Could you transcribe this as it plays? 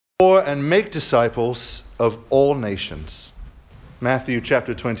And make disciples of all nations. Matthew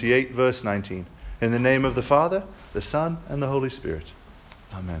chapter 28, verse 19. In the name of the Father, the Son, and the Holy Spirit.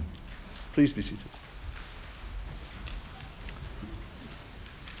 Amen. Please be seated.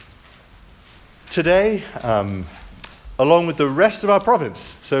 Today, along with the rest of our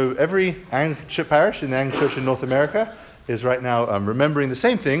province, so every Anglican parish in the Anglican Church in North America is right now remembering the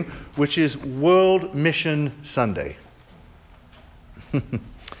same thing, which is World Mission Sunday.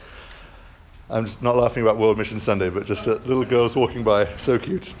 I'm just not laughing about World Mission Sunday, but just little girls walking by. So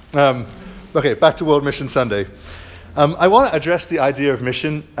cute. Okay, back to World Mission Sunday. I want to address the idea of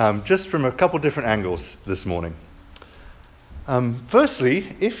mission just from a couple different angles this morning.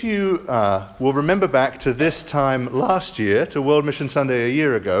 Firstly, if you will remember back to this time last year, to World Mission Sunday a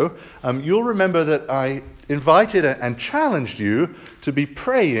year ago, you'll remember that I invited and challenged you to be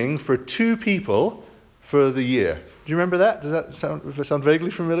praying for 2 people for the year. Do you remember that? Does that sound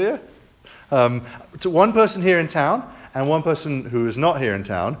vaguely familiar? To one person here in town and one person who is not here in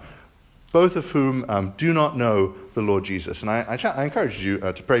town, both of whom do not know the Lord Jesus. And I encourage you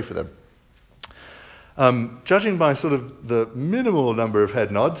to pray for them. Judging by sort of the minimal number of head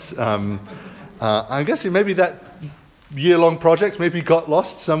nods, I'm guessing maybe that year-long project maybe got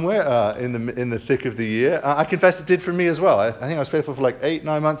lost somewhere in the thick of the year. I confess it did for me as well. I think I was faithful for like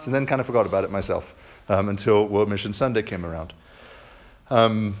 8-9 months and then kind of forgot about it myself until World Mission Sunday came around.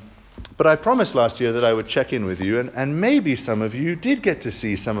 But I promised last year that I would check in with you, and maybe some of you did get to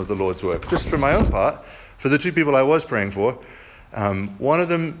see some of the Lord's work. Just for my own part, for the 2 people I was praying for, one of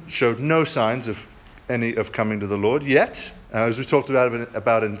them showed no signs of coming to the Lord yet. As we talked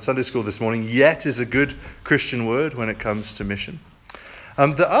about in Sunday school this morning, yet is a good Christian word when it comes to mission.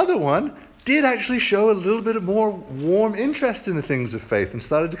 The other one did actually show a little bit of more warm interest in the things of faith and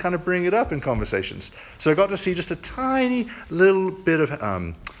started to kind of bring it up in conversations. So I got to see just a tiny little bit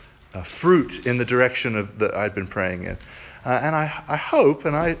of fruit in the direction that I'd been praying in. And I hope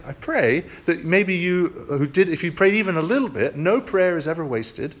and I pray that maybe you who did, if you prayed even a little bit, no prayer is ever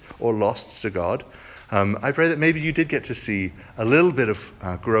wasted or lost to God. I pray that maybe you did get to see a little bit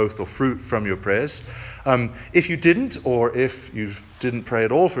of growth or fruit from your prayers. If you didn't, or if you didn't pray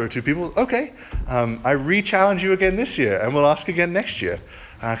at all for 2 people, okay. I re-challenge you again this year, and we'll ask again next year.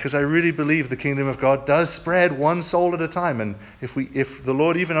 Because I really believe the kingdom of God does spread one soul at a time. And if the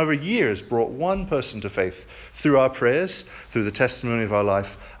Lord, even over years, brought one person to faith through our prayers, through the testimony of our life,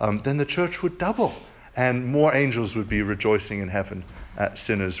 then the church would double. And more angels would be rejoicing in heaven at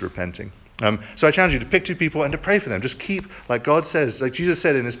sinners repenting. So I challenge you to pick 2 people and to pray for them. Just keep, like God says, like Jesus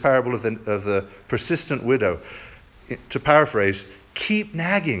said in his parable of the persistent widow, to paraphrase, keep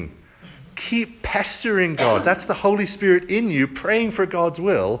nagging. Keep pestering God. That's the Holy Spirit in you, praying for God's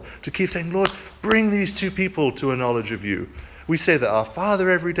will, to keep saying, Lord, bring these 2 people to a knowledge of you. We say that our Father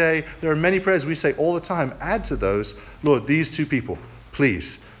every day. There are many prayers we say all the time. Add to those, Lord, these 2 people,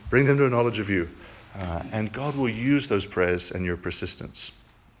 please, bring them to a knowledge of you. And God will use those prayers and your persistence.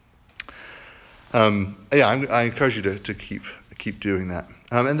 I encourage you to keep doing that.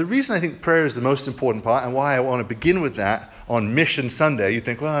 And the reason I think prayer is the most important part, and why I want to begin with that on Mission Sunday, you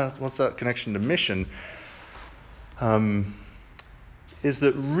think, well, what's that connection to mission? Is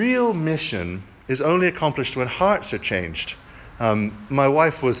that real mission is only accomplished when hearts are changed. My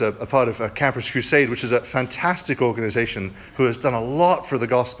wife was a part of Campus Crusade, which is a fantastic organization who has done a lot for the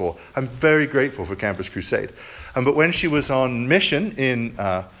gospel. I'm very grateful for Campus Crusade. But when she was on mission in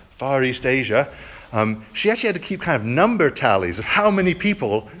Far East Asia, she actually had to keep kind of number tallies of how many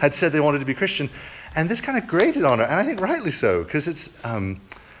people had said they wanted to be Christian. And this kind of grated on her, and I think rightly so, because it's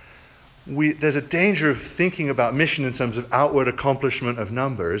there's a danger of thinking about mission in terms of outward accomplishment of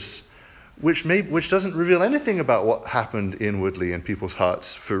numbers, which doesn't reveal anything about what happened inwardly in people's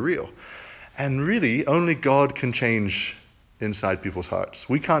hearts for real. And really, only God can change inside people's hearts.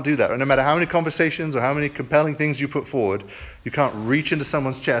 We can't do that. And no matter how many conversations or how many compelling things you put forward, you can't reach into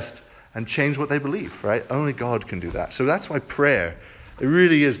someone's chest and change what they believe, right? Only God can do that. So that's why prayer, it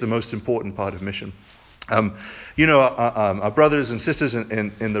really is the most important part of mission. Our brothers and sisters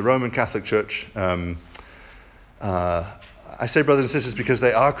in the Roman Catholic Church, I say brothers and sisters because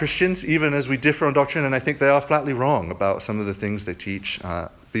they are Christians, even as we differ on doctrine, and I think they are flatly wrong about some of the things they teach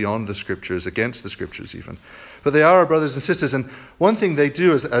beyond the Scriptures, against the Scriptures even. But they are our brothers and sisters, and one thing they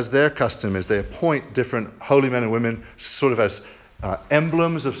do as their custom is they appoint different holy men and women sort of as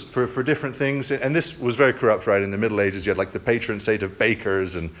emblems for different things. And this was very corrupt, right? In the Middle Ages, you had like the patron saint of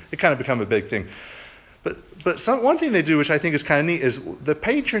bakers, and it kind of become a big thing. But one thing they do, which I think is kind of neat, is the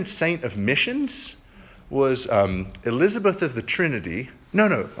patron saint of missions was Elizabeth of the Trinity.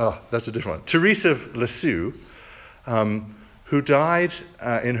 That's a different one. Teresa of Lisieux, who died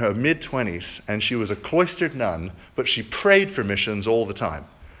in her mid-20s, and she was a cloistered nun, but she prayed for missions all the time.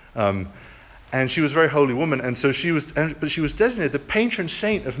 And she was a very holy woman, and so she was designated the patron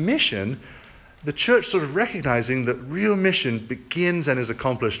saint of mission, the church sort of recognizing that real mission begins and is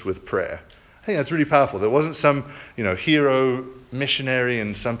accomplished with prayer. I think that's really powerful. There wasn't some, hero missionary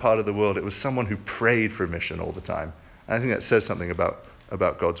in some part of the world. It was someone who prayed for mission all the time. And I think that says something about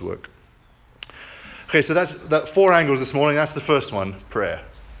God's work. Okay, so that's 4 angles this morning. That's the first one, prayer.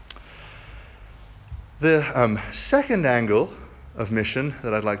 The second angle of mission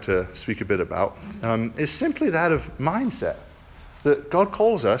that I'd like to speak a bit about is simply that of mindset. That God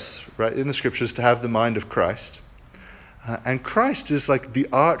calls us, right, in the scriptures to have the mind of Christ. And Christ is like the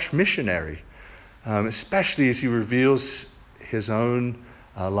arch missionary, especially as he reveals his own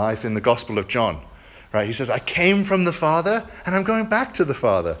life in the Gospel of John. Right? He says, I came from the Father, and I'm going back to the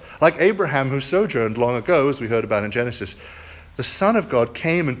Father. Like Abraham, who sojourned long ago, as we heard about in Genesis, the Son of God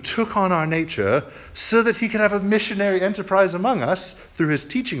came and took on our nature so that he could have a missionary enterprise among us through his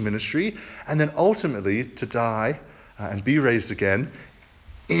teaching ministry, and then ultimately to die and be raised again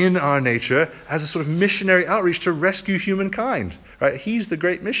in our nature as a sort of missionary outreach to rescue humankind. Right? He's the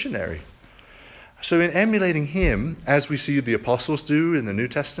great missionary. So in emulating him, as we see the apostles do in the New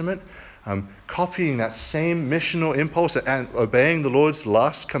Testament, copying that same missional impulse and obeying the Lord's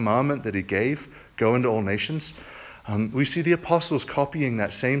last commandment that he gave, go into all nations, we see the apostles copying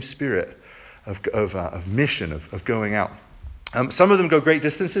that same spirit of mission, of going out. Some of them go great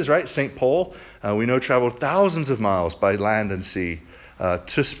distances, right? St. Paul, we know, traveled thousands of miles by land and sea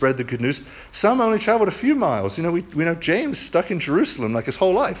to spread the good news. Some only traveled a few miles. We know James stuck in Jerusalem like his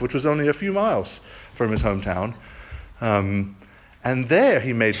whole life, which was only a few miles from his hometown. And there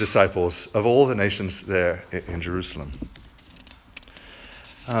he made disciples of all the nations there in Jerusalem.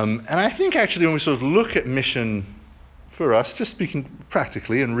 And I think actually when we sort of look at mission for us, just speaking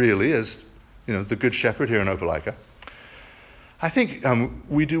practically and really as the Good Shepherd here in Opelika, I think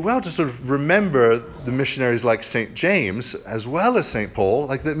we do well to sort of remember the missionaries like St. James as well as St. Paul,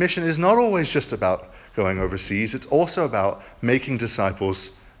 like that mission is not always just about going overseas, it's also about making disciples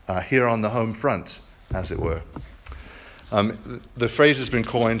here on the home front, as it were. The phrase has been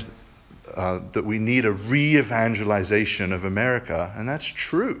coined that we need a re-evangelization of America, and that's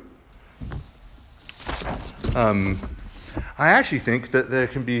true. I actually think that there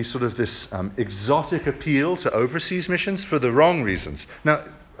can be sort of this exotic appeal to overseas missions for the wrong reasons. Now,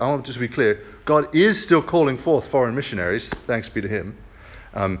 I want to just be clear, God is still calling forth foreign missionaries, thanks be to him.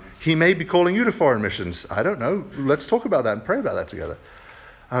 He may be calling you to foreign missions. I don't know. Let's talk about that and pray about that together.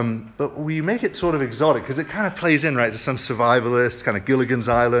 But we make it sort of exotic because it kind of plays in, right, to some survivalist, kind of Gilligan's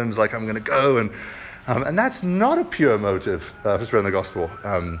Island, like I'm going to go. And that's not a pure motive for spreading the gospel.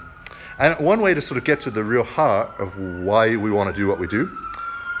 And one way to sort of get to the real heart of why we want to do what we do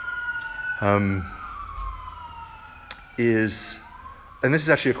is, and this is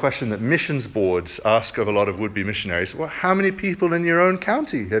actually a question that missions boards ask of a lot of would-be missionaries, well, how many people in your own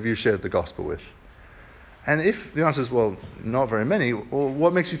county have you shared the gospel with? And if the answer is, well, not very many, well,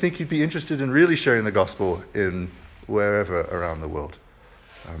 what makes you think you'd be interested in really sharing the gospel in wherever around the world?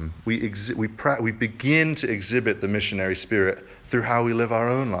 We begin to exhibit the missionary spirit through how we live our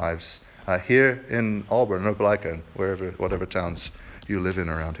own lives here in Auburn, Opelika, and whatever towns you live in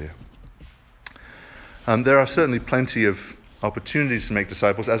around here. There are certainly plenty of opportunities to make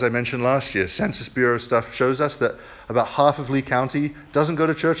disciples. As I mentioned last year, Census Bureau stuff shows us that about half of Lee County doesn't go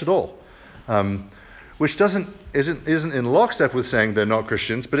to church at all. Which isn't in lockstep with saying they're not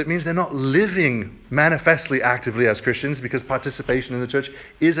Christians, but it means they're not living manifestly actively as Christians, because participation in the church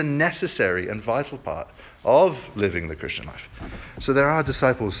is a necessary and vital part of living the Christian life. So there are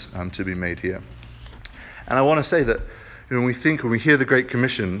disciples to be made here. And I want to say that when we hear the Great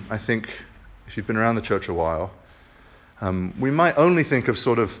Commission, I think if you've been around the church a while, we might only think of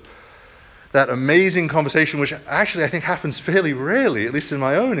sort of that amazing conversation, which actually I think happens fairly rarely, at least in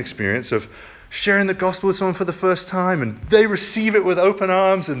my own experience, of sharing the gospel with someone for the first time, and they receive it with open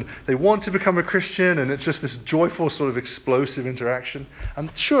arms, and they want to become a Christian, and it's just this joyful sort of explosive interaction. I'm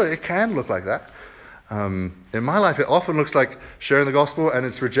sure it can look like that. In my life, it often looks like sharing the gospel, and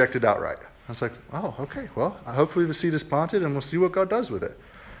it's rejected outright. I was like, oh, okay, well, hopefully the seed is planted, and we'll see what God does with it.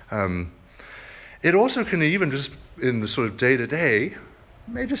 It also can even just, in the sort of day-to-day,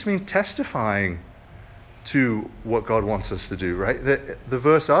 may just mean testifying to what God wants us to do, right? The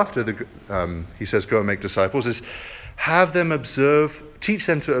verse after he says, go and make disciples, is teach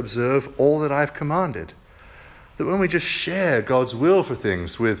them to observe all that I've commanded. That when we just share God's will for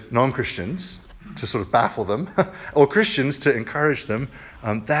things with non-Christians to sort of baffle them, or Christians to encourage them,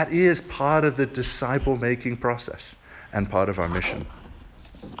 that is part of the disciple-making process. and part of our mission.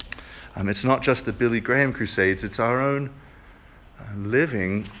 It's not just the Billy Graham crusades, it's our own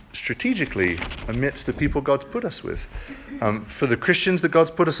living strategically amidst the people God's put us with. For the Christians that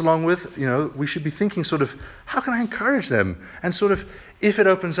God's put us along with, we should be thinking sort of, how can I encourage them? And sort of, if it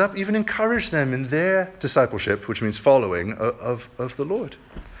opens up, even encourage them in their discipleship, which means following of the Lord.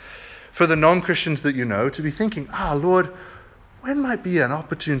 For the non-Christians that to be thinking, Lord, when might be an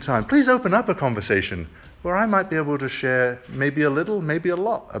opportune time? Please open up a conversation where I might be able to share maybe a little, maybe a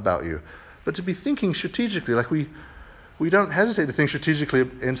lot about you. But to be thinking strategically, like we don't hesitate to think strategically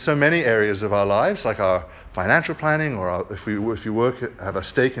in so many areas of our lives, like our financial planning, or if you have a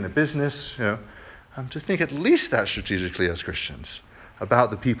stake in a business, to think at least that strategically as Christians about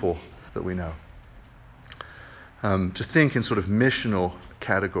the people that we know. To think in sort of missional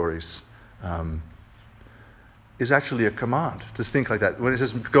categories is actually a command, to think like that. When it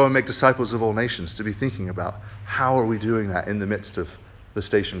says go and make disciples of all nations, to be thinking about how are we doing that in the midst of the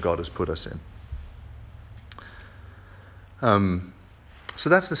station God has put us in. So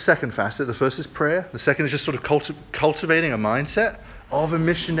that's the second facet. The first is prayer. The second is just sort of cultivating a mindset of a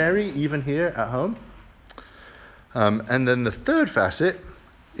missionary, even here at home. And then the third facet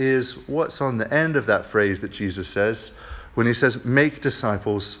is what's on the end of that phrase that Jesus says when he says, make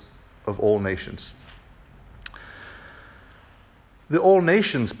disciples of all nations. The all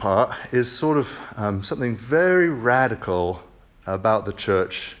nations part is sort of something very radical about the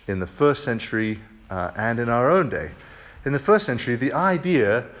church in the first century and in our own day. In the first century, the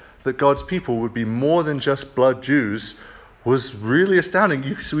idea that God's people would be more than just blood Jews was really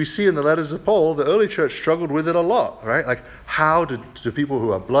astounding. So we see in the letters of Paul, the early church struggled with it a lot, right? Like, how do people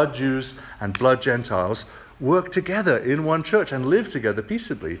who are blood Jews and blood Gentiles work together in one church and live together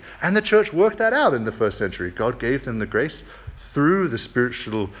peaceably? And the church worked that out in the first century. God gave them the grace through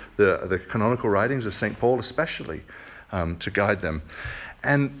the canonical writings of St. Paul especially, to guide them.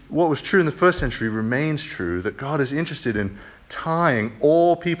 And what was true in the first century remains true, that God is interested in tying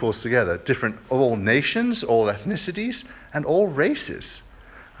all peoples together, different, all nations, all ethnicities, and all races.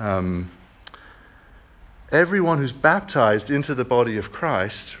 Everyone who's baptized into the body of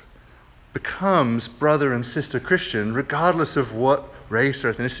Christ becomes brother and sister Christian, regardless of what race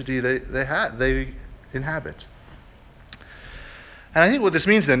or ethnicity they inhabit. And I think what this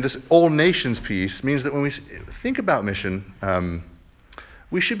means then, this all nations piece, means that when we think about mission,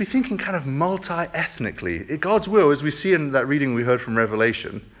 we should be thinking kind of multi-ethnically. God's will, as we see in that reading we heard from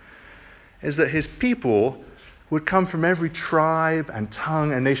Revelation, is that his people would come from every tribe and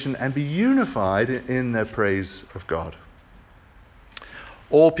tongue and nation and be unified in their praise of God.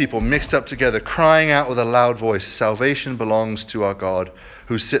 All people mixed up together, crying out with a loud voice, salvation belongs to our God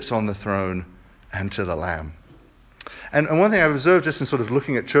who sits on the throne and to the Lamb. And one thing I've observed just in sort of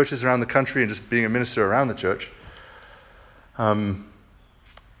looking at churches around the country and just being a minister around the church,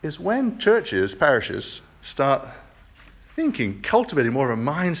 is when churches, parishes, start cultivating more of a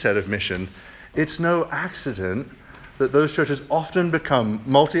mindset of mission, it's no accident that those churches often become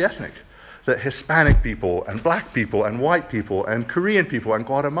multi-ethnic. That Hispanic people and black people and white people and Korean people and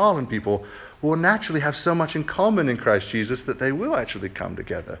Guatemalan people will naturally have so much in common in Christ Jesus that they will actually come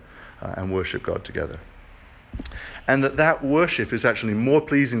together and worship God together. And that worship is actually more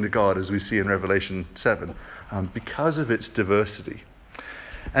pleasing to God, as we see in Revelation 7, because of its diversity.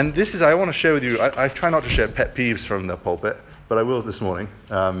 And I want to share with you, I try not to share pet peeves from the pulpit, but I will this morning.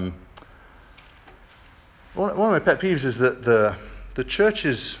 One of my pet peeves is that the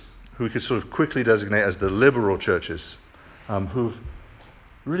churches who we could sort of quickly designate as the liberal churches, who've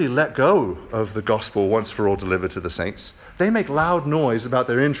really let go of the gospel once for all delivered to the saints, they make loud noise about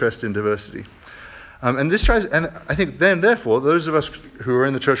their interest in diversity. And I think therefore, those of us who are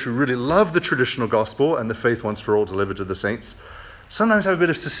in the church who really love the traditional gospel and the faith once for all delivered to the saints, sometimes have a bit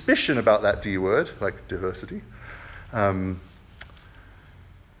of suspicion about that D word, like diversity. And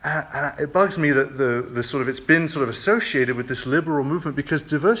it bugs me that it's been sort of associated with this liberal movement, because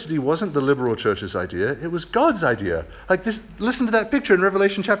diversity wasn't the liberal church's idea, it was God's idea. Like this, listen to that picture in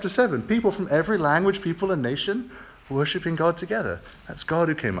Revelation chapter 7. People from every language, people and nation worshipping God together. That's God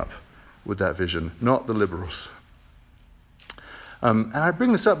who came up with that vision, not the liberals. And I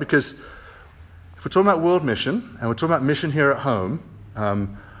bring this up because if we're talking about world mission, and we're talking about mission here at home,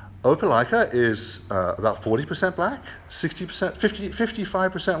 Opelika is about 40% black,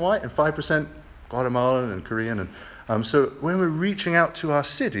 55% white, and 5% Guatemalan and Korean. And so when we're reaching out to our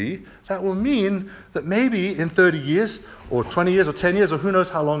city, that will mean that maybe in 30 years, or 20 years, or 10 years, or who knows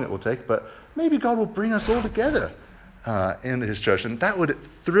how long it will take, but maybe God will bring us all together in his church. And that would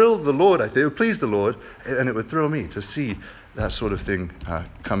thrill the Lord, I think. It would please the Lord, and it would thrill me to see that sort of thing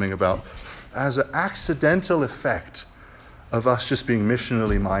coming about as an accidental effect of us just being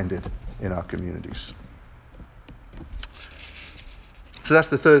missionally minded in our communities. So that's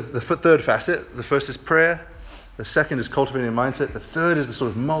the third facet. The first is prayer. The second is cultivating a mindset. The third is the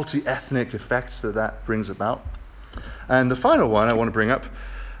sort of multi-ethnic effects that brings about. And the final one I want to bring up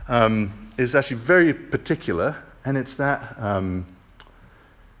is actually very particular, and it's that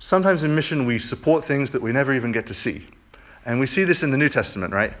sometimes in mission we support things that we never even get to see. And we see this in the New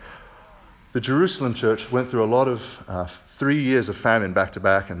Testament, right? The Jerusalem church went through a lot of 3 years of famine back to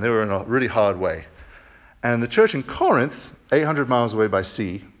back, and they were in a really hard way. And the church in Corinth, 800 miles away by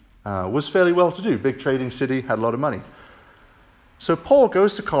sea, was fairly well-to-do. Big trading city, had a lot of money. So Paul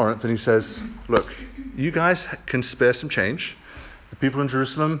goes to Corinth and he says, look, you guys can spare some change. The people in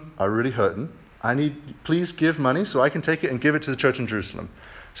Jerusalem are really hurting. Please give money so I can take it and give it to the church in Jerusalem.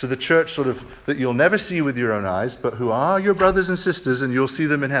 So the church sort of that you'll never see with your own eyes, but who are your brothers and sisters and you'll see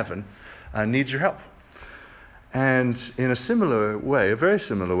them in heaven, needs your help. And in a similar way, a very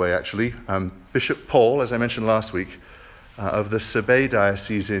similar way actually, Bishop Paul, as I mentioned last week, of the Sabay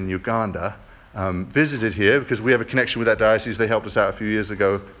Diocese in Uganda, visited here because we have a connection with that diocese. They helped us out a few years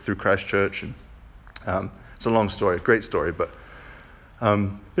ago through Christ Church. And, it's a long story, great story, but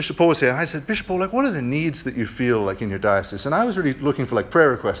Bishop Paul was here. I said, Bishop Paul, what are the needs that you feel in your diocese? And I was really looking for prayer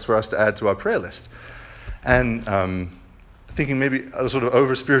requests for us to add to our prayer list. And thinking maybe I was sort of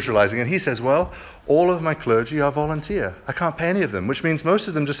over-spiritualizing. And he says, well, all of my clergy are volunteer. I can't pay any of them, which means most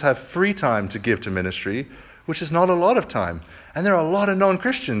of them just have free time to give to ministry, which is not a lot of time. And there are a lot of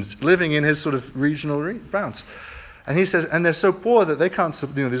non-Christians living in his sort of regional bounds. And he says, and they're so poor that they can't,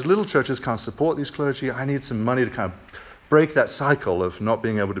 these little churches can't support these clergy. I need some money to kind of break that cycle of not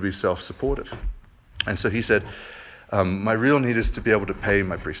being able to be self-supportive. And so he said, my real need is to be able to pay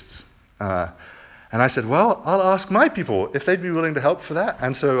my priests. And I said, well, I'll ask my people if they'd be willing to help for that.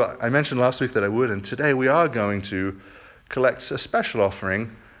 And so I mentioned last week that I would, and today we are going to collect a special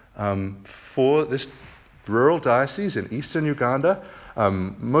offering for this rural diocese in eastern Uganda.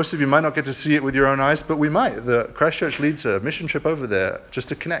 Most of you might not get to see it with your own eyes, but we might. The Christ Church leads a mission trip over there just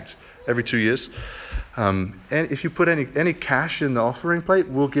to connect every 2 years. And if you put any cash in the offering plate,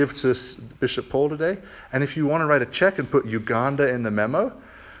 we'll give to Bishop Paul today. And if you want to write a check and put Uganda in the memo,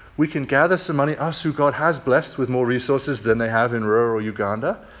 we can gather some money. Us who God has blessed with more resources than they have in rural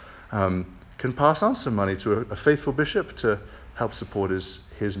Uganda can pass on some money to a faithful bishop to help support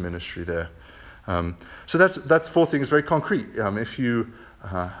his ministry there. So that's four things, very concrete. If you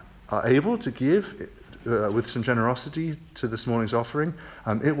are able to give with some generosity to this morning's offering,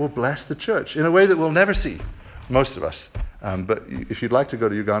 it will bless the church in a way that we'll never see, most of us. But if you'd like to go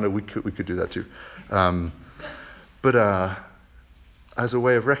to Uganda, we could do that too. But as a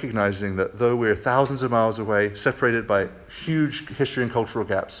way of recognizing that though we're thousands of miles away, separated by huge history and cultural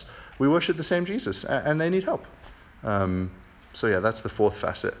gaps, we worship the same Jesus, and they need help. So that's the fourth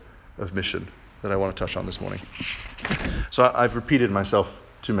facet of mission that I want to touch on this morning. So I've repeated myself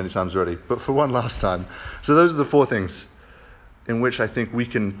too many times already, but for one last time. So those are the four things in which I think we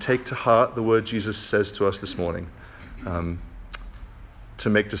can take to heart the word Jesus says to us this morning. To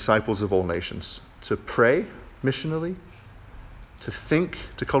make disciples of all nations. To pray missionally. To think,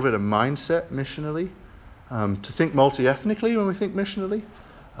 to cultivate a mindset missionally. To think multi-ethnically when we think missionally.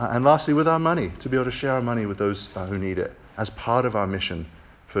 And lastly, with our money, to be able to share our money with those who need it as part of our mission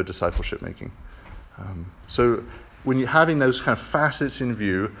for discipleship making. So when you're having those kind of facets in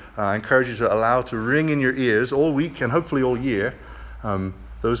view, I encourage you to allow to ring in your ears all week and hopefully all year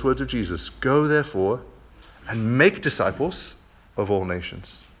those words of Jesus. Go therefore and make disciples of all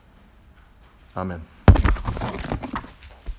nations. Amen.